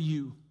for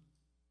you.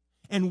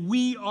 And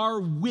we are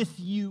with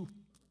you.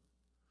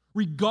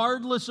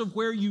 Regardless of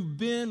where you've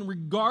been,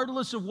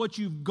 regardless of what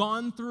you've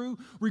gone through,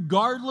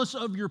 regardless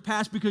of your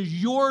past, because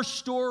your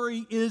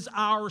story is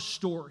our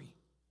story.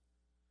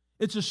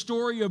 It's a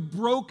story of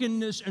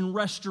brokenness and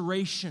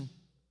restoration,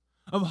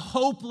 of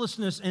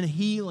hopelessness and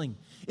healing.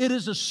 It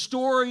is a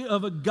story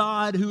of a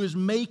God who is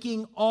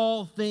making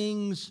all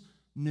things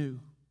new.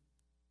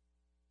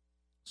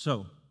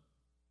 So,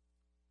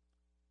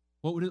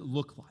 what would it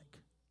look like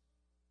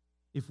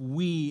if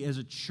we as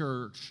a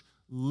church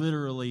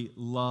literally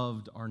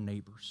loved our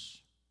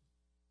neighbors?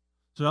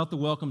 So out the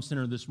Welcome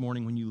Center this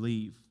morning when you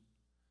leave,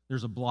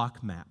 there's a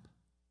block map.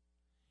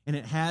 And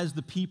it has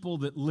the people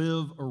that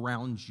live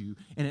around you.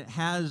 And it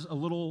has a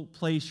little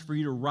place for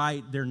you to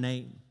write their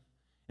name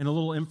and a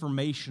little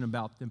information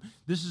about them.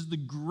 This is the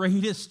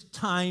greatest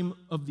time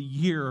of the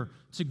year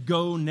to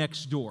go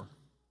next door.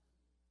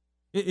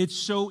 It's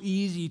so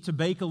easy to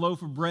bake a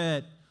loaf of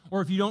bread.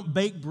 Or if you don't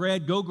bake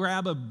bread, go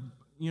grab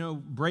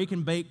break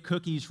and bake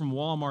cookies from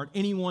Walmart.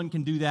 Anyone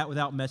can do that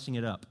without messing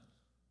it up,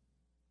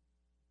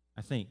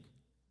 I think.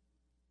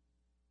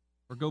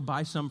 Or go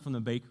buy some from the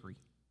bakery.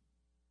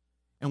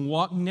 And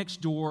walk next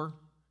door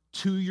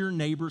to your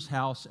neighbor's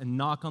house and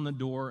knock on the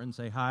door and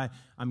say, hi,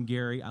 I'm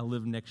Gary, I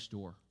live next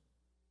door.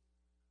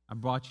 I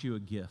brought you a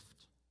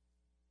gift.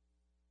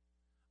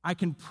 I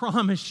can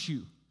promise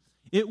you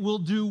it will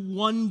do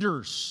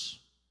wonders.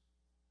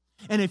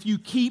 And if you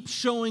keep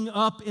showing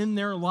up in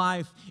their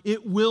life,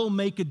 it will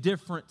make a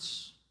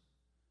difference.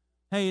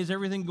 Hey, is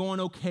everything going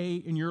okay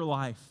in your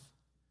life?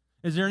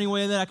 Is there any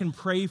way that I can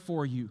pray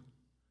for you?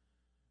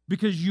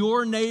 Because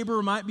your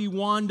neighbor might be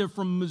Wanda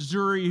from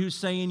Missouri who's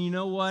saying, you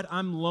know what,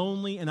 I'm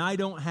lonely and I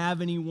don't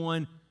have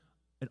anyone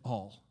at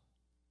all.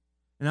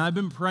 And I've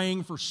been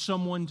praying for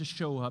someone to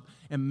show up,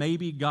 and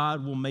maybe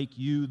God will make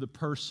you the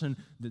person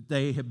that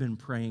they have been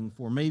praying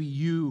for. Maybe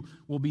you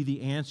will be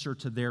the answer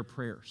to their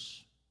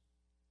prayers.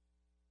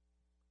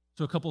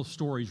 So a couple of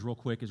stories real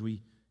quick as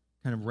we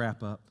kind of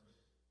wrap up.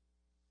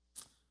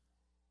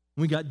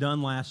 When we got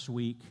done last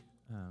week,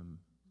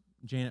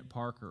 Janet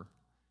Parker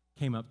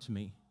came up to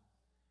me,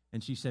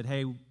 and she said,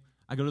 hey,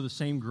 I go to the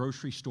same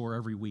grocery store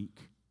every week,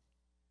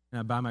 and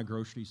I buy my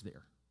groceries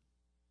there.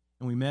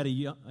 And we met a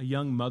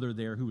young mother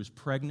there who was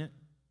pregnant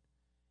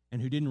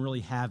and who didn't really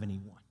have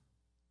anyone.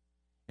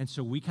 And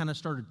so we kind of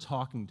started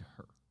talking to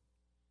her.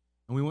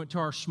 And we went to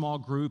our small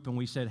group and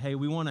we said, hey,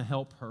 we want to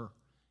help her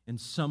in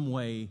some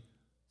way,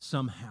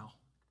 somehow.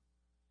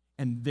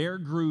 And their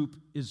group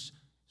is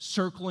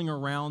circling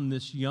around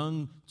this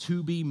young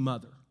to-be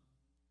mother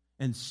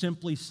and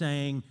simply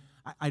saying,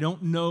 I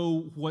don't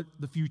know what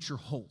the future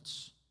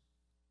holds,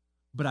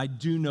 but I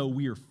do know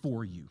we are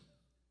for you.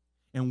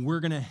 And we're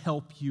going to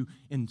help you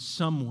in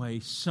some way,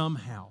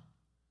 somehow.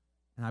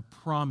 And I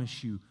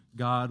promise you,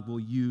 God will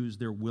use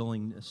their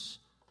willingness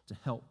to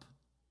help.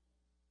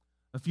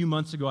 A few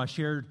months ago, I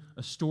shared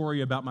a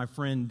story about my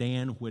friend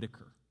Dan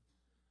Whitaker.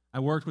 I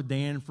worked with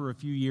Dan for a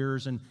few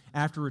years, and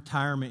after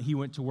retirement, he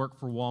went to work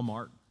for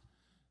Walmart.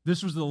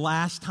 This was the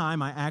last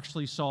time I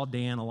actually saw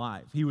Dan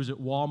alive. He was at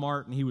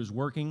Walmart, and he was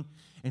working,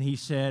 and he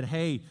said,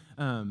 hey,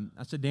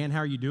 I said, Dan, how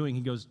are you doing?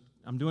 He goes,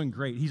 I'm doing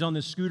great. He's on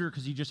this scooter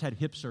because he just had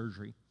hip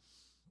surgery.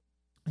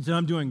 He said,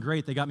 I'm doing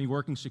great. They got me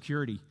working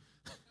security.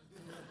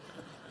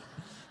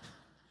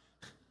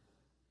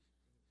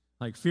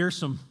 Like,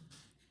 fearsome.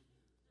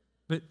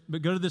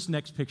 But go to this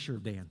next picture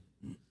of Dan.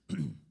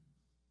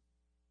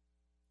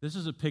 This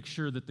is a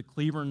picture that the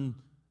Cleveland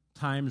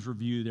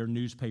Times-Review, their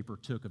newspaper,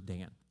 took of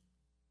Dan.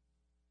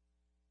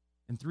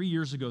 And 3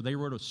 years ago, they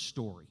wrote a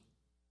story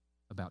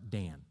about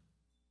Dan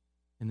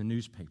in the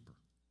newspaper.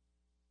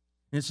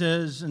 And it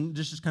says, and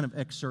just kind of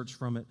excerpts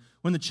from it,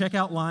 when the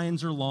checkout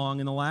lines are long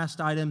and the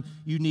last item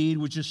you need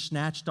was just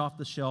snatched off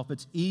the shelf,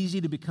 it's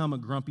easy to become a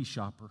grumpy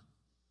shopper.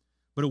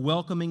 But a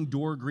welcoming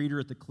door greeter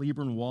at the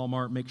Cleveland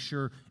Walmart makes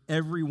sure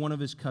every one of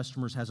his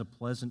customers has a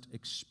pleasant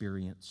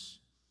experience.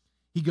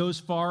 He goes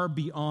far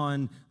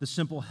beyond the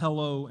simple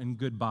hello and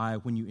goodbye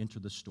when you enter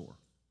the store.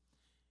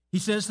 He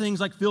says things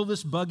like, fill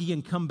this buggy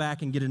and come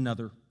back and get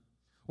another.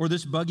 Or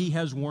this buggy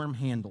has warm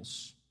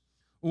handles.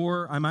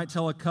 Or I might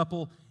tell a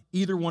couple,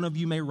 either one of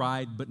you may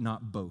ride, but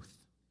not both.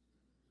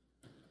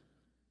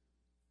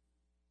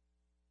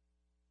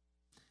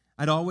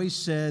 I'd always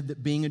said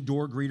that being a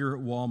door greeter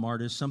at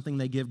Walmart is something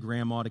they give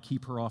Grandma to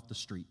keep her off the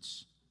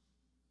streets.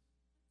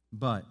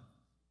 But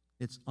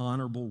it's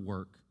honorable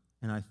work,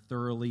 and I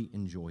thoroughly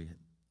enjoy it.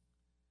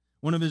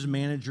 One of his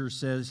managers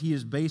says he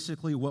is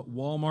basically what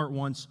Walmart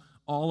wants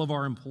all of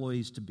our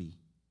employees to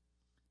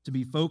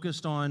be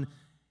focused on,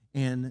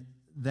 and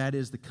that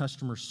is the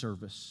customer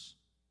service,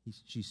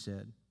 she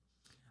said.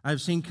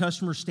 I've seen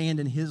customers stand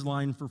in his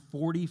line for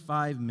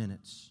 45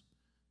 minutes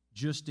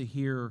just to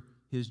hear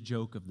his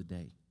joke of the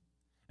day.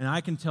 And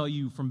I can tell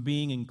you from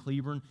being in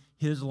Cleveland,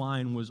 his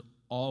line was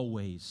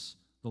always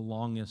the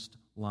longest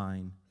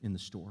line in the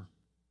store.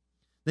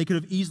 They could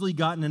have easily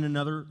gotten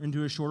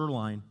into a shorter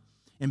line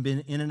and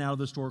been in and out of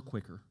the store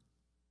quicker,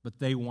 but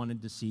they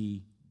wanted to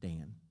see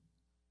Dan.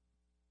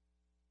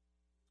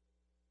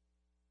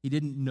 He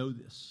didn't know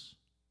this,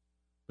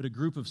 but a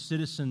group of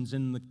citizens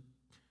in the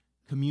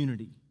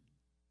community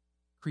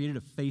created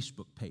a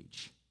Facebook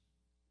page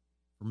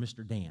for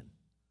Mr. Dan.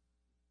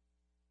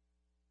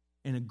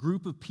 And a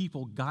group of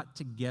people got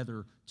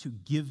together to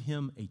give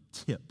him a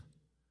tip,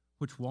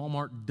 which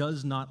Walmart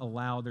does not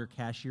allow their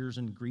cashiers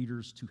and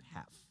greeters to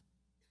have.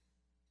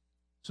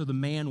 So the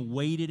man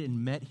waited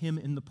and met him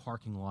in the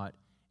parking lot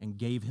and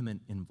gave him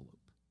an envelope.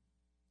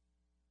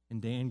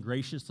 And Dan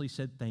graciously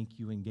said thank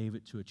you and gave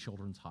it to a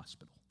children's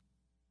hospital.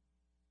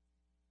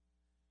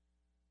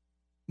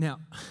 Now,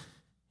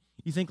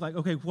 you think like,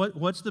 okay,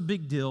 what's the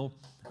big deal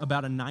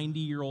about a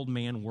 90-year-old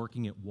man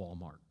working at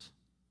Walmart?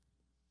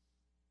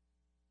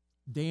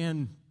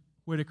 Dan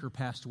Whitaker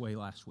passed away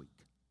last week.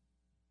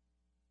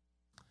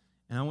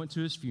 And I went to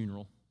his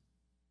funeral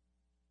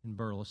in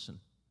Burleson.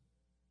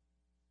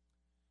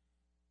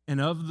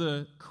 And of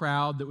the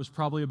crowd that was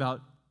probably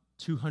about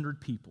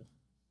 200 people,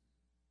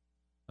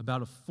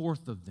 about a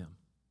fourth of them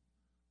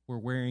were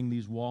wearing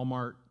these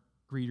Walmart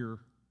greeter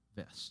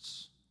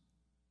vests.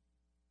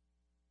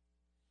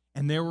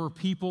 And there were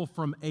people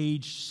from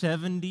age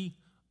 70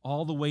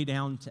 all the way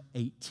down to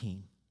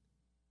 18.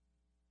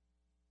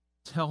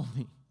 Tell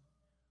me,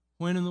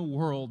 when in the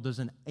world does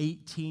an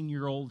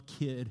 18-year-old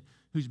kid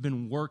who's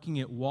been working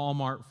at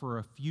Walmart for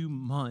a few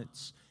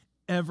months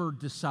ever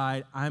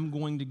decide, I'm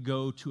going to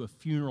go to a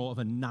funeral of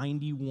a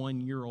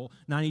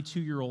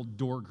 92-year-old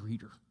door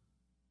greeter?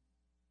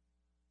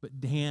 But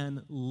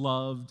Dan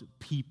loved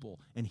people,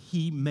 and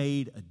he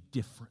made a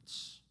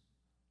difference.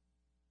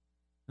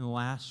 And the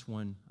last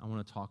one I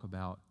want to talk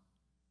about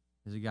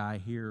is a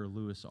guy here,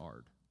 Louis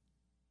Ard.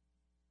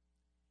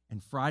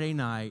 And Friday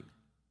night,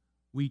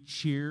 we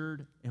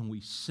cheered and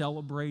we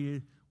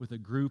celebrated with a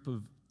group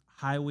of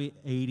Highway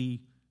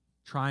 80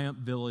 Triumph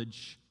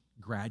Village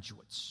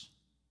graduates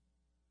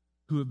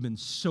who have been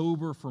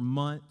sober for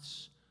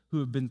months, who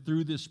have been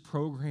through this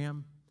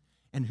program,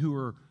 and who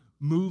are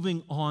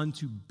moving on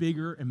to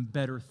bigger and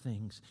better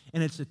things.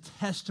 And it's a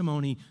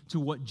testimony to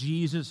what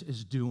Jesus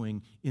is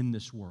doing in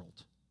this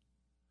world.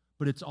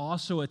 But it's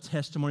also a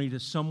testimony to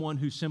someone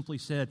who simply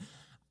said,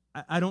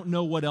 I don't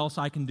know what else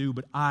I can do,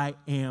 but I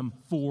am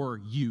for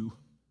you.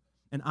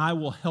 And I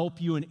will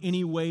help you in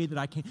any way that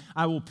I can.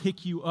 I will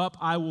pick you up.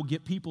 I will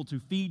get people to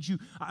feed you.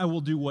 I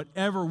will do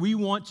whatever we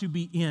want to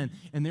be in.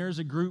 And there's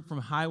a group from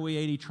Highway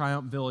 80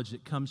 Triumph Village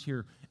that comes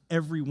here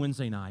every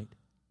Wednesday night.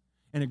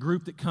 And a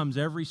group that comes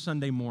every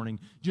Sunday morning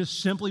just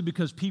simply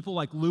because people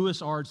like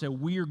Louis Ard said,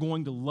 we are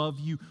going to love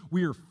you,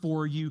 we are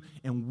for you,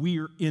 and we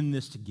are in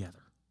this together.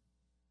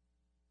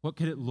 What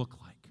could it look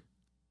like?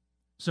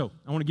 So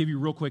I want to give you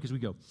real quick as we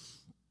go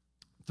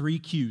 3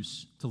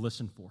 cues to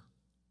listen for.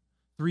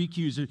 3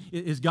 cues.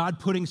 Is God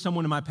putting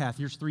someone in my path?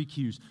 Here's 3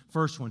 cues.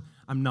 First one,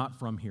 I'm not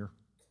from here.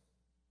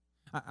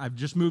 I've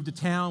just moved to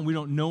town. We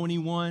don't know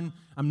anyone.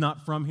 I'm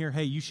not from here.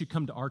 Hey, you should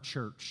come to our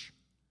church.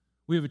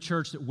 We have a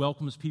church that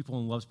welcomes people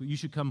and loves people. You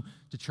should come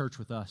to church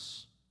with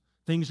us.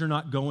 Things are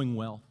not going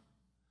well.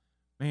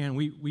 Man,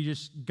 we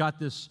just got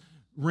this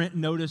rent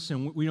notice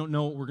and we don't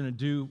know what we're going to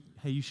do.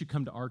 Hey, you should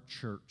come to our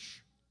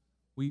church.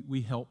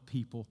 We help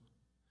people.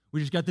 We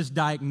just got this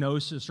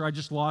diagnosis, or I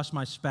just lost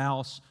my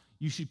spouse.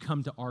 You should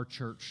come to our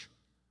church.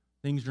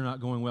 Things are not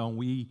going well, and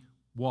we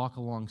walk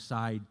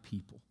alongside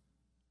people.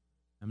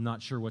 I'm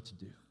not sure what to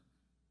do.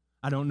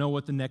 I don't know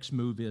what the next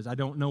move is. I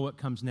don't know what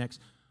comes next.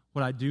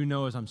 What I do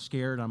know is I'm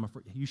scared. I'm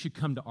afraid. You should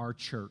come to our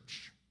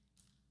church.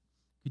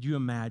 Could you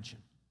imagine?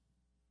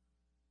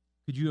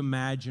 Could you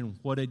imagine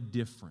what a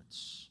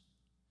difference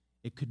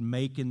it could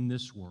make in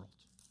this world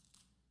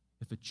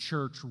if a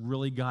church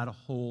really got a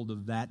hold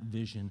of that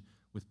vision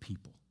with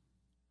people?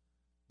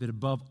 That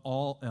above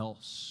all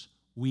else,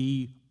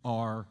 we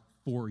are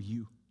for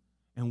you,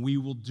 and we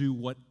will do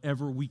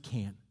whatever we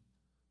can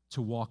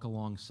to walk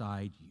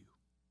alongside you.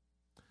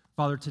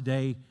 Father,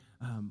 today,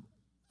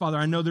 Father,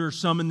 I know there are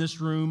some in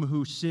this room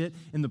who sit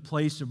in the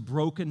place of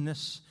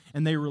brokenness,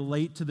 and they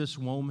relate to this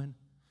woman.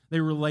 They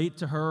relate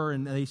to her,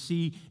 and they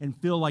see and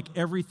feel like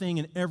everything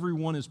and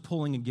everyone is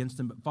pulling against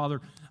them. But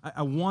Father,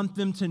 I want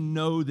them to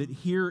know that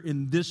here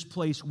in this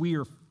place, we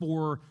are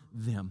for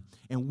them,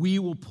 and we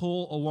will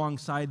pull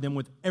alongside them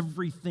with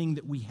everything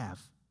that we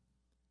have.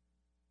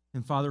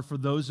 And Father, for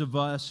those of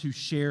us who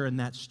share in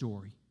that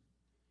story,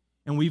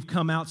 and we've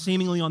come out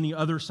seemingly on the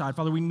other side.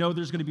 Father, we know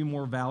there's going to be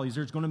more valleys.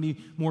 There's going to be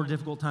more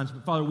difficult times.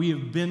 But Father, we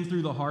have been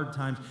through the hard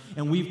times,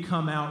 and we've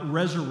come out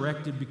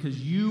resurrected because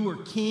you are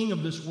King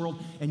of this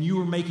world, and you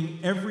are making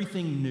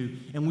everything new.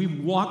 And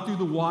we've walked through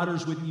the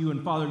waters with you,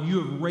 and Father,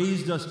 you have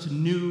raised us to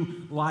new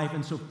life.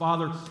 And so,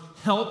 Father,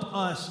 help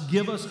us,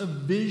 give us a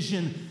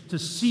vision to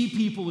see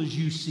people as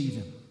you see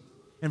them.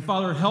 And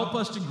Father, help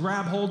us to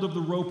grab hold of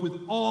the rope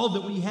with all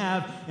that we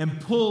have and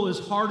pull as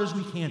hard as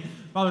we can.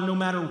 Father, no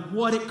matter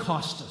what it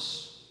costs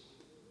us,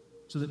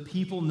 so that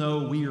people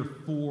know we are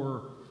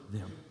for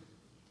them.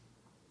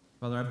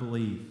 Father, I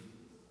believe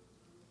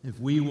if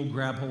we will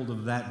grab hold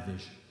of that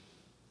vision,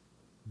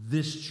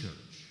 this church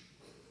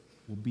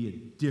will be a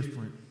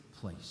different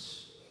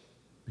place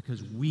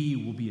because we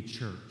will be a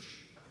church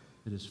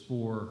that is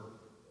for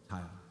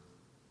Tyler.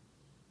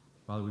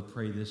 Father, we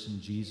pray this in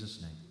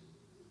Jesus' name.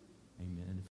 Amen.